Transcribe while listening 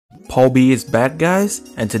Paul is back, guys,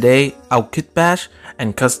 and today I'll kitbash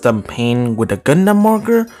and custom paint with a Gundam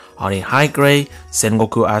marker on a high-grade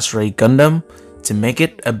Sengoku Astray Gundam to make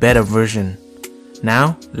it a better version.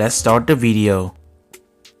 Now, let's start the video.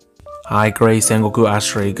 High-grade Sengoku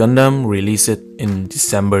Astray Gundam released in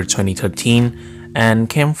December 2013 and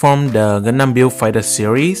came from the Gundam Build Fighter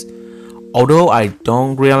series. Although I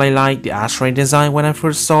don't really like the Astray design when I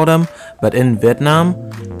first saw them, but in Viet Nam,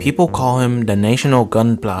 people call him the national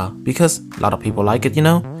gunpla because a lot of people like it, you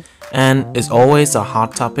know? And it's always a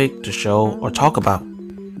hot topic to show or talk about.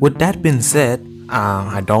 With that being said,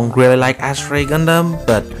 I don't really like Astray Gundam,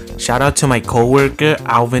 but shout out to my coworker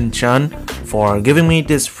Alvin Tran for giving me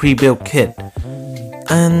this pre-built kit.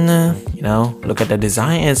 And you know, look at the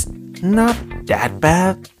design, it's not that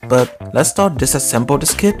bad, but let's start disassemble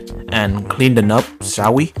this kit and clean the nub,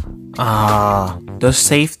 shall we? The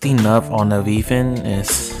safety nub on the V-fin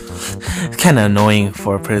is kinda annoying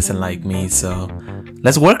for a person like me, so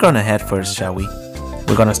let's work on the head first, shall we?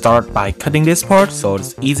 We're gonna start by cutting this part so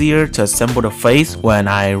it's easier to assemble the face when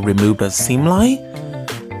I remove the seam line.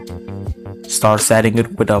 Start setting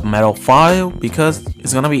it with a metal file because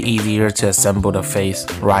it's gonna be easier to assemble the face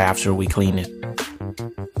right after we clean it.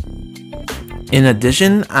 In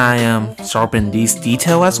addition, I sharpened these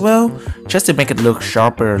details as well, just to make it look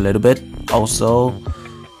sharper a little bit. Also,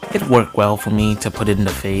 it worked well for me to put it in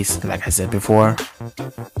the face, like I said before.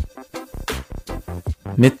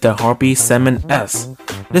 Meet the Harpy Cement S.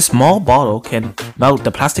 This small bottle can melt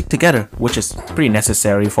the plastic together, which is pretty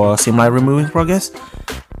necessary for seam line removing progress.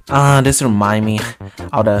 This reminds me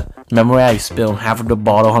of the memory I spilled half of the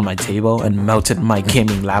bottle on my table and melted my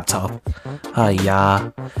gaming laptop.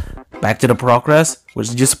 Yeah. Back to the progress, which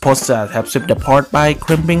is just supposed to help strip the part by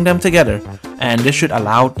crimping them together, and this should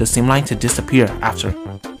allow the seam line to disappear after.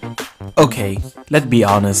 Okay, let's be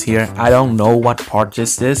honest here, I don't know what part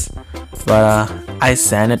this is, but I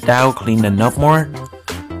sanded down, cleaned the nub more,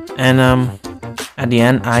 and at the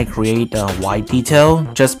end I create a white detail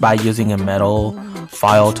just by using a metal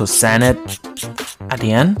file to sand it at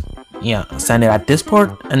the end. Yeah, sand it at this part,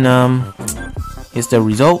 and here's the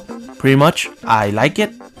result. Pretty much, I like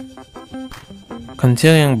it.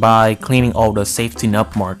 Continuing by cleaning all the safety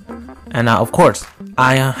nub mark, and of course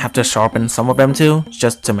I have to sharpen some of them too,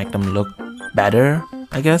 just to make them look better,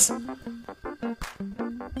 I guess.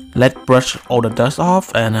 Let's brush all the dust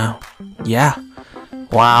off, and yeah,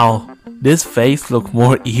 wow, this face looks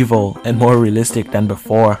more evil and more realistic than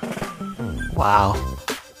before. Wow.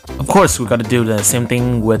 Of course we gotta do the same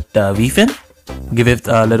thing with the V-fin, give it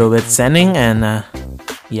a little bit sanding, and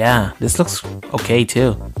yeah, this looks okay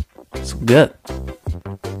too. It's good.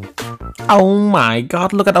 Oh my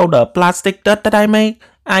god, look at all the plastic dust that I made.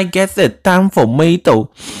 I guess it's time for me to...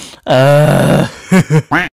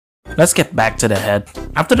 Let's get back to the head.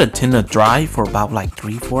 After the thinner dry for about like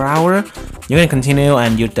 3-4 hours, you can continue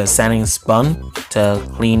and use the sanding sponge to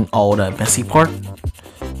clean all the messy part.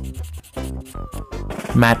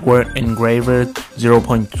 Matte Work Engraver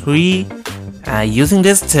 0.3. Using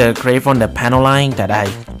this to grave on the panel line that I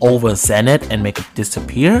over sanded and make it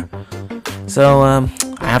disappear. So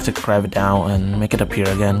I have to grab it down and make it appear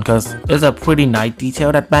again because it's a pretty nice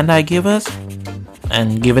detail that Bandai gave us.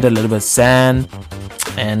 And give it a little bit of sand,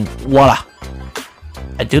 and voila!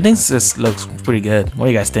 I do think this looks pretty good. What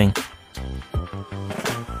do you guys think?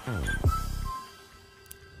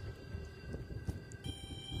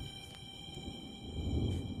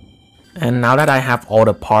 And now that I have all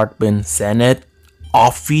the part been sanded,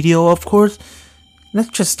 off video of course, let's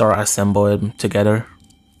just start assembling them together.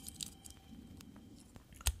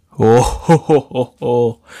 Oh, ho, ho, ho,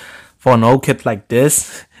 ho. For an old kit like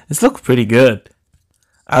this looks pretty good.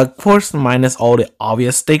 Of course, minus all the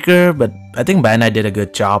obvious sticker, but I think Bandai did a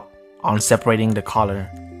good job on separating the color.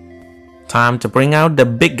 Time to bring out the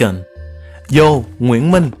big gun. Yo,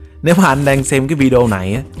 Nguyễn Minh, nếu mà anh đang xem cái video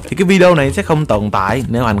này thì cái video này sẽ không tồn tại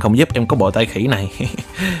nếu anh không giúp em có bộ tay khỉ này.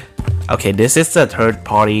 Okay, this is a third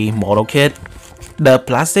party model kit. The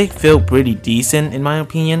plastic feels pretty decent in my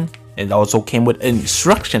opinion. It also came with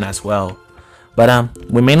instruction as well. But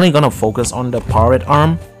we're mainly gonna focus on the pirate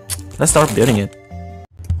arm. Let's start building it.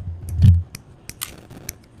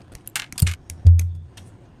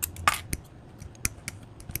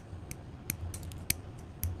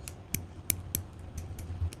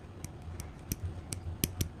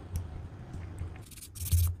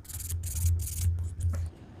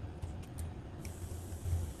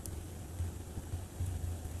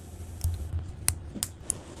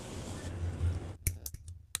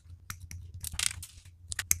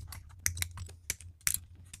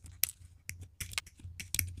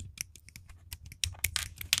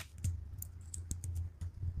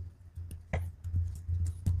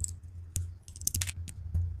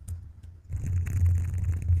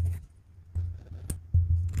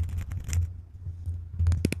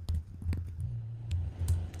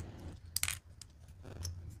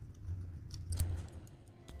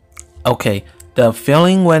 Okay, the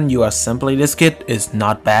feeling when you assemble this kit is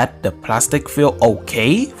not bad. The plastic feel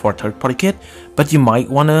okay for third-party kit, but you might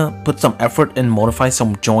wanna put some effort and modify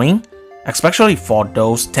some joint, especially for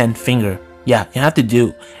those 10 finger. Yeah, you have to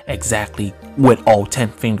do exactly with all 10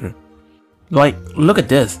 finger. Like, look at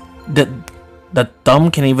this. The thumb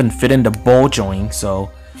can even fit in the ball joint, so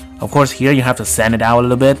of course here you have to sand it out a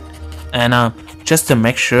little bit. And just to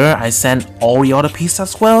make sure, I sand all the other pieces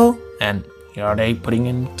as well. And here are they putting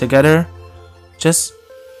in together.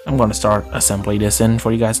 I'm gonna start assembling this in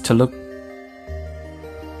for you guys to look.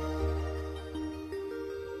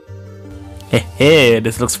 Hey,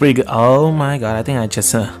 this looks pretty good. Oh my god, I think I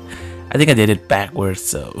did it backwards,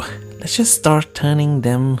 so let's just start turning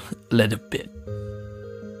them a little bit.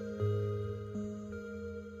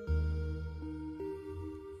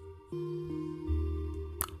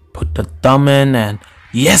 Put the thumb in, and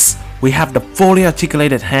yes, we have the fully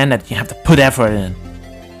articulated hand that you have to put effort in.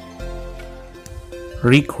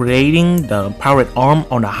 Recreating the powered arm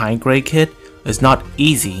on a high-grade kit is not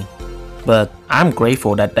easy, but I'm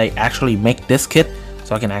grateful that they actually make this kit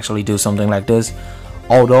so I can actually do something like this.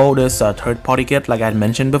 Although this is a third-party kit like I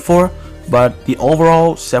mentioned before, but the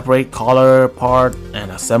overall separate color, part, and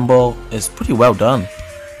assemble is pretty well done.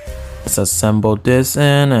 Let's assemble this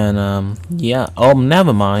in, and yeah, oh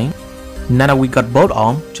never mind. Now that we got both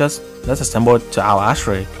arms, just let's assemble it to our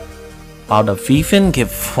Astray. While the fin keep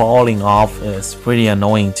falling off is pretty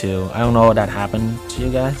annoying too. I don't know what that happened to you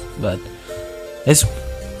guys, but it's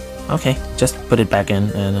okay. Just put it back in,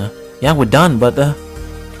 and yeah, we're done. But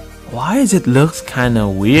why is it looks kind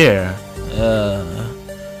of weird?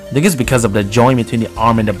 I think it's because of the joint between the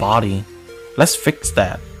arm and the body. Let's fix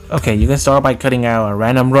that. Okay, you can start by cutting out a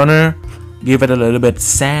random runner, give it a little bit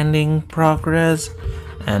sanding progress,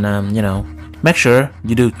 and you know, make sure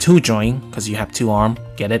you do 2 joint because you have 2 arms.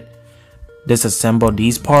 Get it? Disassemble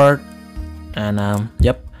these part, and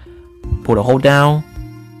yep, pull the hole down,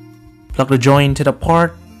 plug the joint into the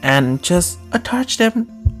part, and just attach them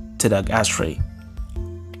to the Astray.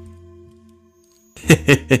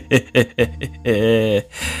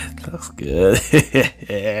 Looks good.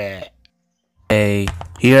 Okay,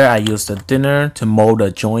 here I use the thinner to mold the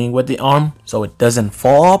joint with the arm so it doesn't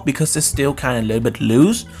fall off because it's still kind of a little bit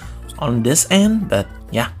loose on this end, but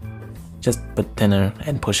yeah, just put thinner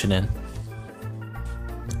and push it in.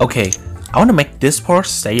 Okay, I want to make this part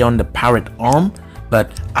stay on the powered arm, but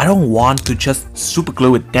I don't want to just super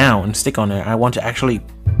glue it down and stick on there. I want to actually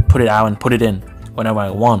put it out and put it in whenever I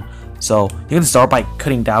want. So you can start by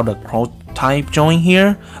cutting down the prototype joint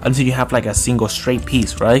here until you have like a single straight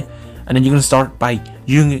piece, right? And then you can start by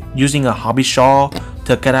using a hobby saw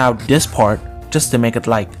to cut out this part just to make it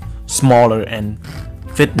like smaller and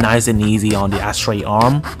fit nice and easy on the Astray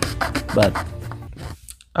arm. But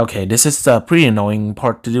okay, this is a pretty annoying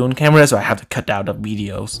part to do on camera, so I have to cut out the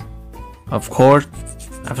videos. Of course,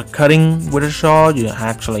 after cutting with a saw, you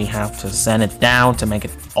actually have to sand it down to make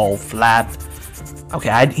it all flat.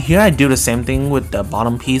 Okay, here I do the same thing with the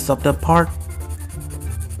bottom piece of the part.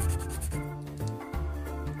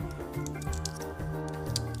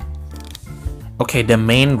 Okay, the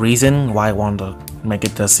main reason why I want to make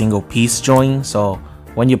it a single piece joint, so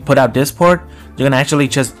when you put out this part, you can actually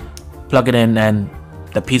just plug it in and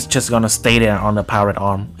the piece just gonna stay there on the powered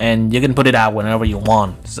arm, and you can put it out whenever you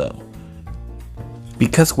want. So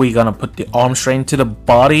because we're gonna put the arm straight to the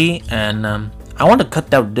body, and I want to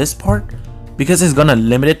cut out this part because it's gonna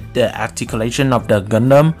limit the articulation of the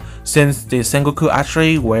Gundam, since the Sengoku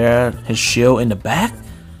Astray wear his shield in the back.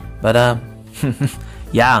 But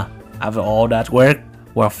yeah, after all that work,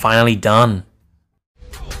 we're finally done.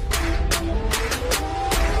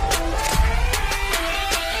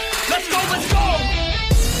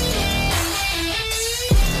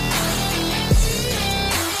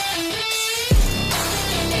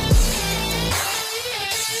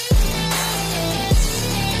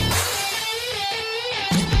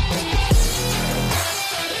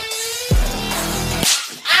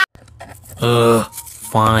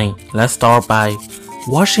 Fine. Let's start by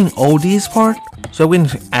washing all these parts so we can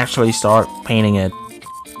actually start painting it.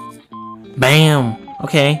 Bam!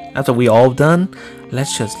 Okay, after we all done,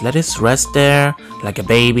 let's just let it rest there like a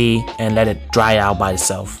baby and let it dry out by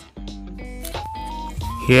itself.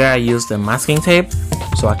 Here I use the masking tape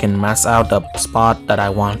so I can mask out the spot that I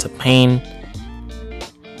want to paint.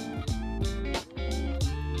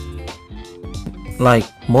 Like,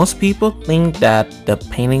 most people think that the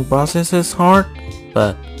painting process is hard,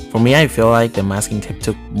 but for me I feel like the masking tape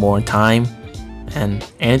took more time, and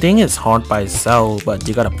anything is hard by itself, but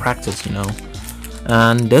you gotta practice, you know.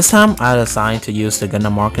 And this time I decided to use the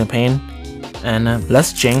Gundam marker paint. And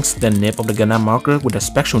let's change the nib of the Gundam marker with a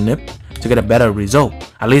special nib to get a better result.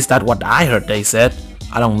 At least that's what I heard they said.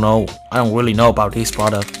 I don't know. I don't really know about these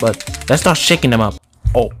products, but let's start shaking them up.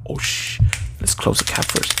 Oh shh. Let's close the cap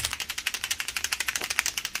first.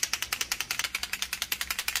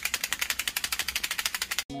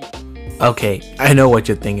 Okay, I know what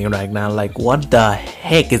you're thinking right now. Like, what the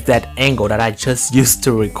heck is that angle that I just used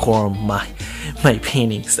to record my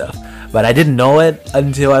painting stuff? But I didn't know it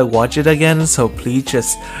until I watch it again, so please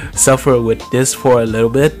just suffer with this for a little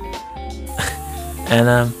bit.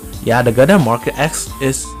 And yeah, the Gundam Marker X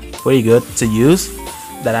is pretty good to use.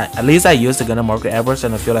 At least I use the Gundam Marker Everest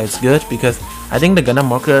and I feel like it's good because I think the Gundam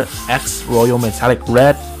Marker X Royal Metallic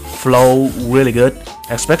Red flow really good,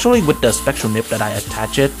 especially with the spectral nib that I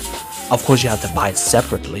attach it. Of course you have to buy it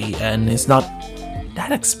separately and it's not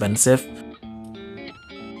that expensive.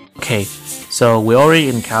 Okay, so we already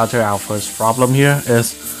encountered our first problem here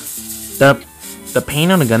is the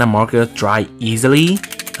paint on the Gundam marker dry easily,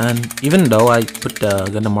 and even though I put the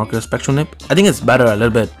Gundam marker spectral nib, I think it's better a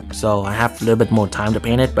little bit, so I have a little bit more time to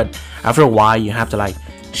paint it. But after a while you have to like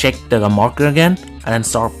shake the marker again and then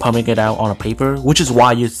start pumping it out on a paper, which is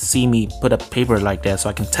why you see me put a paper like that so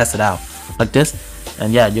I can test it out like this,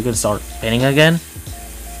 and yeah, you can start painting again.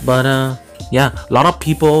 But yeah, a lot of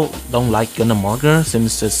people don't like Gundam marker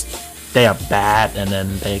since they are bad and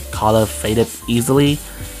then they color faded easily,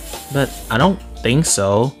 but I don't think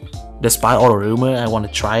so. Despite all the rumor, I want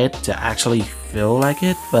to try it to actually feel like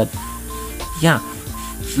it. But yeah,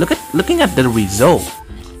 looking at the result,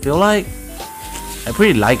 I feel like I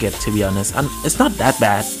pretty like it, to be honest. And it's not that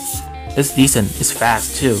bad. It's decent. It's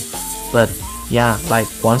fast too. But yeah, like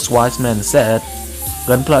once wise man said,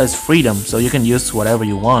 gunpla is freedom, so you can use whatever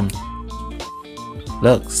you want.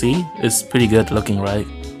 Look, see? It's pretty good looking, right?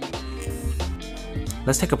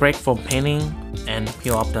 Let's take a break from painting and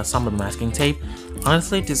peel up some of the masking tape.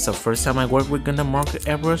 Honestly, this is the first time I work with Gundam marker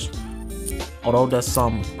airbrush, although there's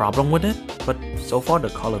some problem with it, but so far the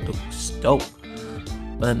color looks dope.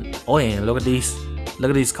 But oh yeah, look at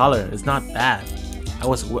these color. It's not bad. I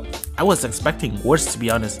was expecting worse, to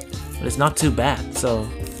be honest, but it's not too bad. So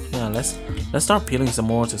yeah, let's start peeling some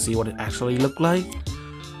more to see what it actually look like.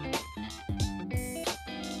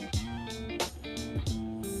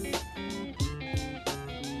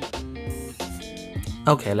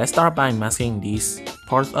 Okay, let's start by masking these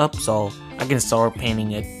parts up so I can start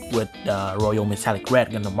painting it with the Royal Metallic Red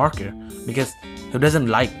Gundam marker, because who doesn't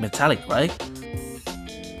like metallic, right?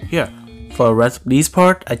 Here, for the rest of these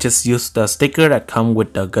part, I just used the sticker that come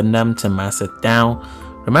with the Gundam to mask it down.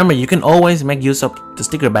 Remember, you can always make use of the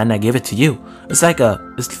sticker band I give it to you. It's like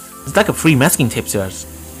a free masking tape to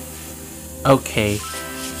us. Okay,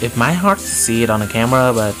 it might hard to see it on the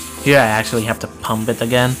camera, but here I actually have to pump it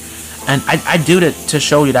again. And I do it to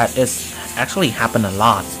show you that it's actually happened a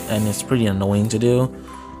lot and it's pretty annoying to do.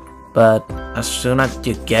 But as soon as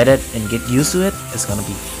you get it and get used to it, it's gonna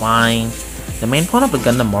be fine. The main point of the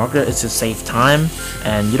Gundam marker is to save time,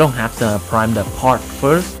 and you don't have to prime the part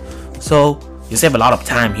first. So you save a lot of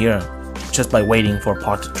time here just by waiting for a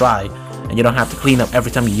part to dry, and you don't have to clean up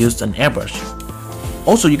every time you use an airbrush.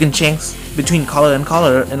 Also, you can change between color and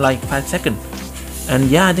color in like 5 seconds. And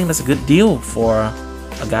yeah, I think that's a good deal for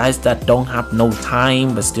guys that don't have no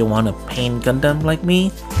time but still want to paint Gundam like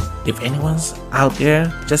me. If anyone's out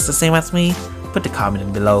there just the same as me, put the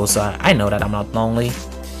comment below so I know that I'm not lonely.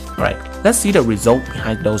 Alright, let's see the result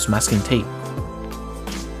behind those masking tape.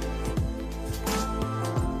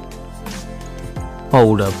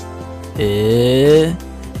 Hold up. Did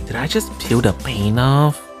I just peel the paint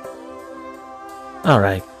off?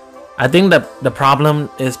 Alright, I think that the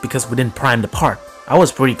problem is because we didn't prime the part. I was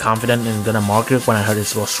pretty confident in Gundam marker when I heard it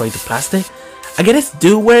go straight to plastic. I guess it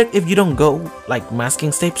do work if you don't go like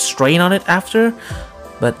masking tape straight on it after.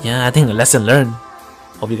 But yeah, I think the lesson learned.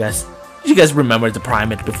 Hope you guys remember to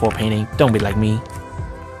prime it before painting. Don't be like me.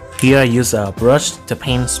 Here I use a brush to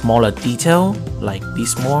paint smaller detail like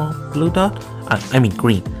these small blue dot. I mean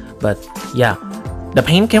green. But yeah, the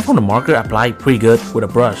paint came from the marker applied pretty good with a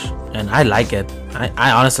brush, and I like it.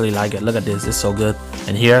 I honestly like it. Look at this, it's so good.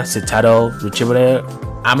 And here, Citadel, Retributor,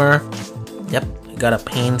 Armor. Yep, gotta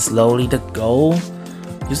paint slowly to go.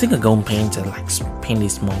 Using a gold paint to like paint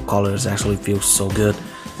these small colors actually feels so good.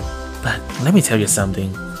 But let me tell you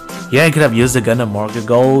something. Yeah, I could have used the Gundam marker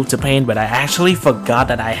gold to paint, but I actually forgot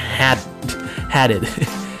that I had it.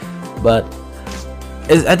 But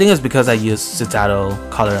I think it's because I used Citadel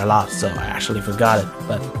color a lot, so I actually forgot it.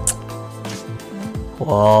 But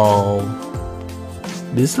whoa,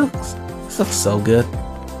 this looks so good.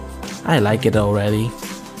 I like it already.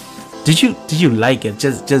 Did you like it?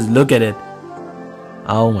 Just look at it.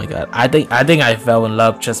 Oh my god. I think I fell in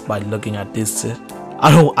love just by looking at this.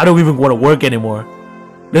 I don't even want to work anymore.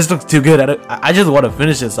 This looks too good. I just want to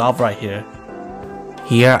finish this off right here.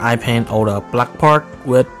 Here I paint all the black part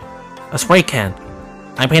with a spray can.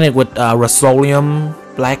 I painted with Rust-Oleum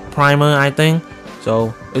black primer, I think.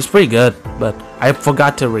 So it's pretty good, but I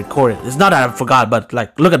forgot to record it. It's not that I forgot, but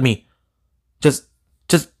like, look at me. Just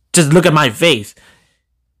look at my face.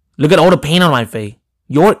 Look at all the paint on my face.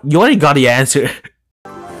 You already got the answer.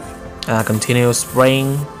 Continue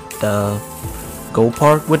spraying the gold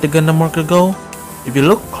part with the Gundam marker gold. If you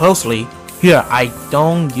look closely, here I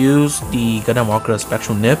don't use the Gundam marker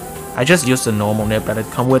spectral nib. I just use the normal nib that it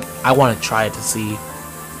come with. I want to try to see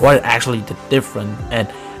what it actually did different, and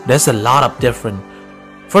there's a lot of different.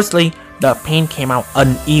 Firstly, the paint came out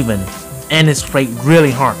uneven and it sprayed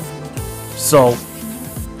really hard. So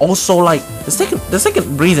also, like, the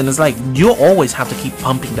second reason is like you always have to keep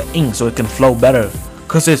pumping the ink so it can flow better,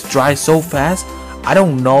 because it's dry so fast. I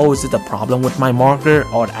don't know, is it a problem with my marker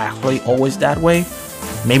or actually always that way?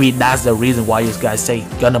 Maybe that's the reason why you guys say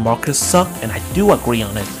Gundam markers suck, and I do agree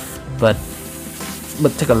on it. But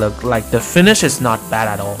take a look, like the finish is not bad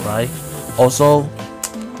at all, right? Also,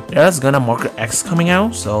 there's Gundam marker X coming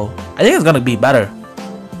out, so I think it's gonna be better.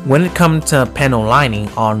 When it comes to panel lining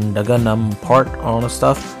on the Gundam part, all the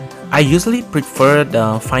stuff, I usually prefer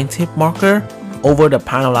the fine tip marker over the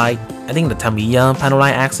panel line. I think the Tamiya panel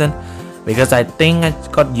line accent, because I think I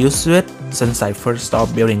got used to it since I first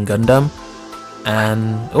started building Gundam,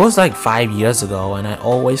 and it was like 5 years ago, and I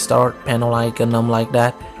always start panel line Gundam like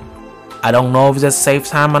that. I don't know if it's a safe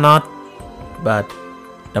time or not, but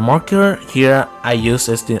the marker here I use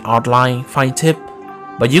is the outline fine tip.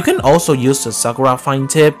 But you can also use the Sakura fine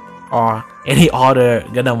tip or any other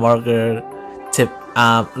Gundam marker tip,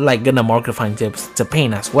 like Gundam marker fine tips to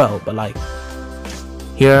paint as well. But like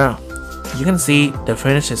here, you can see the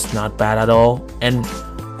finish is not bad at all, and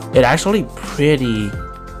it actually pretty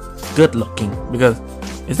good looking because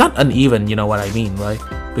it's not uneven. You know what I mean, right?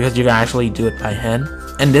 Because you can actually do it by hand,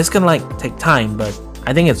 and this can like take time, but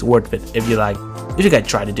I think it's worth it if you guys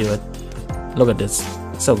try to do it. Look at this,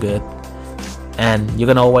 so good. And you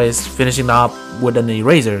can always finish it up with an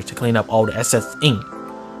eraser to clean up all the excess ink.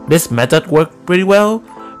 This method worked pretty well,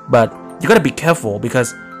 but you gotta be careful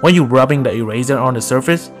because when you're rubbing the eraser on the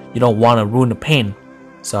surface, you don't want to ruin the paint.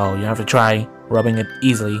 So you have to try rubbing it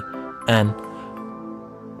easily, and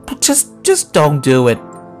just don't do it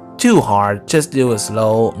too hard. Just do it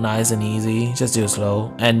slow, nice and easy. Just do it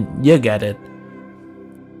slow, and you get it.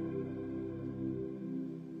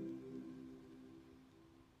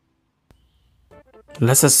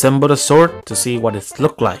 Let's assemble the sword to see what it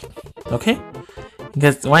looks like. Okay?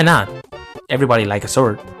 Because why not? Everybody like a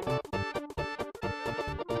sword.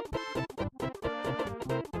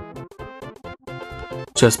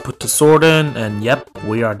 Just put the sword in, and yep,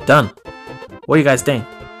 we are done. What do you guys think?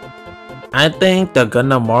 I think the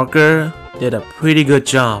Gundam marker did a pretty good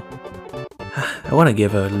job. I want to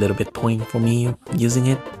give a little bit point for me using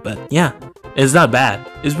it, but yeah, it's not bad.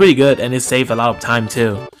 It's pretty good, and it saved a lot of time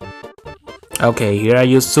too. Okay, here I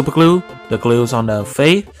use super glue. The glue's on the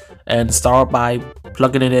face, and start by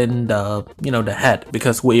plugging it in the the head,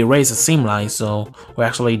 because we erase the seam line, so we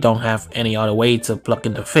actually don't have any other way to plug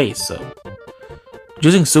in the face. So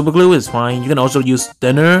using super glue is fine. You can also use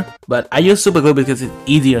thinner, but I use super glue because it's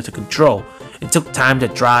easier to control. It took time to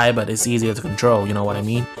dry, but it's easier to control, you know what I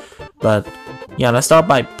mean? But yeah, let's start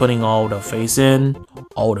by putting all the face in,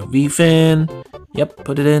 all the V fin. Yep,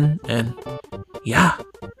 put it in, and yeah,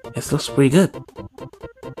 it looks pretty good.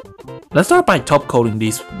 Let's start by top coating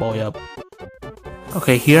this boy up.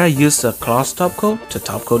 Okay, here I use a gloss top coat to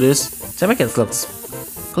top coat this to make it look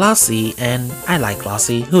glossy, and I like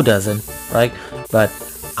glossy, who doesn't, right? But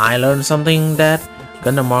I learned something that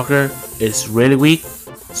Gundam marker is really weak,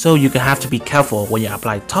 so you can have to be careful when you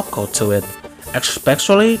apply top coat to it,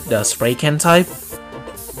 especially the spray can type.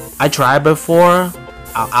 I tried before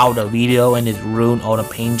out the video and it ruined all the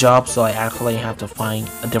paint job, so I actually have to find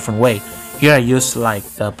a different way. Here I use like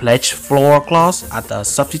the pledge floor gloss as the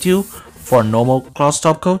substitute for normal gloss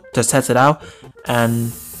top coat to test it out,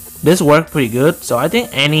 and this worked pretty good. So I think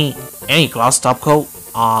any gloss top coat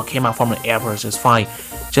came out from the airpress is fine.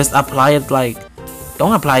 Just apply it like,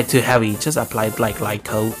 don't apply it too heavy, just apply it like light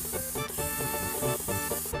coat.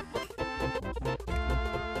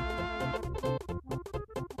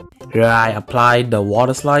 Here I applied the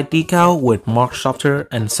water slide decal with mark softer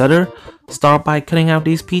and setter. Start by cutting out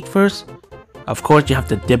these pieces first. Of course you have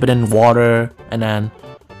to dip it in water, and then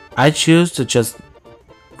I choose to just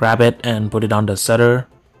grab it and put it on the setter.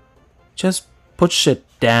 Just push it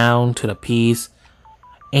down to the piece,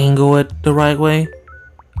 angle it the right way,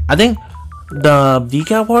 I think the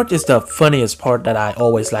decal part is the funniest part that I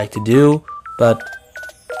always like to do, but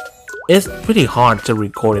it's pretty hard to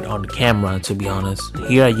record it on camera, to be honest.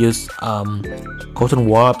 Here I use cotton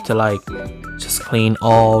warp to like just clean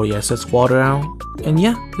all the excess water out, and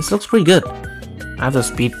yeah, this looks pretty good. I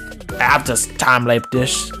have to time lapse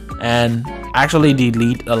this and actually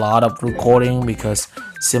delete a lot of recording because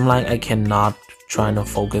seems like I cannot try to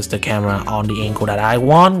focus the camera on the angle that I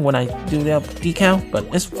want when I do the decal, but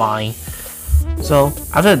it's fine. So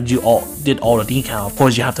after you did all the decal, of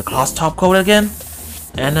course you have to gloss top coat again,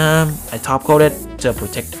 and I top coated to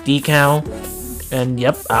protect the decal, and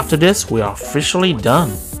yep, after this we are officially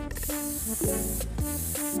done.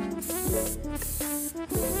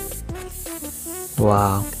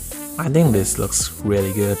 Wow, I think this looks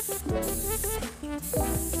really good.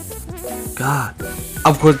 God,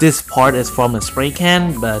 of course this part is from a spray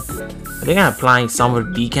can, but I think I'm applying some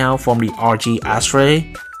of the decal from the RG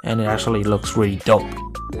Astray, and it actually looks really dope.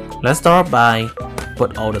 Let's start by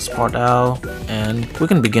put all this part out, and we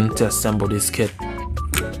can begin to assemble this kit.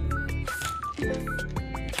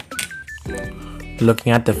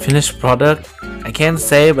 Looking at the finished product, I can't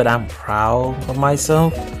say but I'm proud of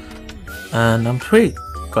myself, and I'm pretty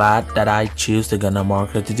glad that I choose the Gundam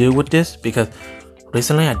marker to do with this, because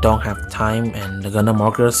recently I don't have time and the Gundam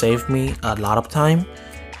marker saved me a lot of time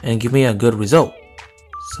and give me a good result.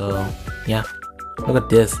 So yeah, look at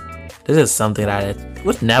this. This is something that I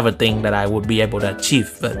would never think that I would be able to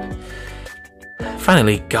achieve, but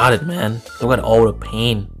finally got it, man. Look at all the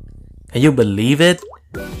paint. Can you believe it?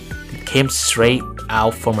 It came straight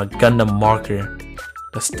out from a Gundam marker.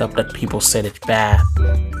 The stuff that people said it's bad.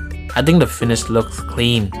 I think the finish looks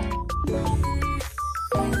clean.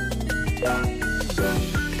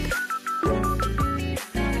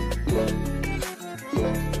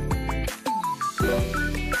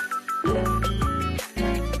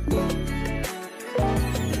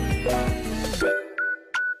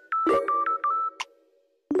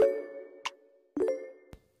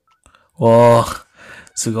 Whoa,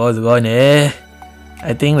 すごいね.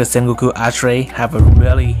 I think the Sengoku Astray have a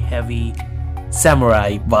really heavy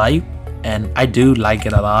samurai vibe, and I do like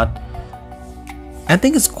it a lot. I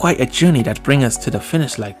think it's quite a journey that brings us to the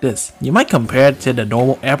finish like this. You might compare it to the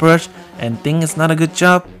normal airbrush and think it's not a good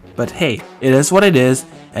job, but hey, it is what it is,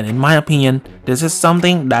 and in my opinion, this is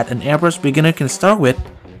something that an airbrush beginner can start with.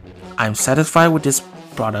 I'm satisfied with this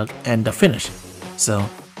product and the finish, so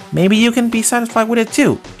maybe you can be satisfied with it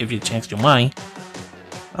too if you change your mind.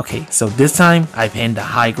 Okay, so this time I painted the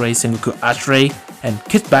high-grade Sengoku Astray and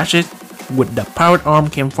Kitbash it with the powered arm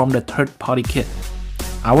came from the third-party kit.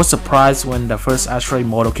 I was surprised when the first Astray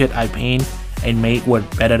model kit I painted and made was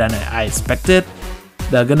better than I expected.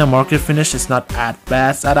 The Gundam marker finish is not as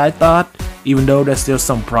bad as I thought, even though there's still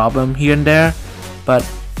some problem here and there, but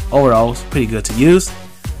overall it's pretty good to use.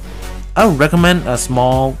 I would recommend a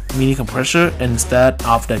small mini compressor instead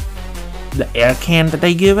of the air can that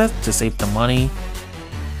they give us to save the money.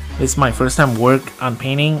 It's my first time work on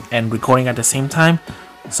painting and recording at the same time,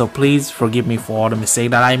 so please forgive me for all the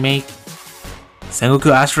mistakes that I make.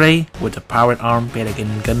 Sengoku Astray with the powered arm painted in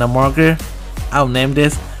Gundam marker. I'll name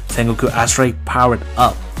this Sengoku Astray Powered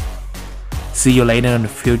Up. See you later in the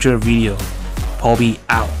future video. Poby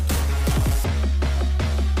out.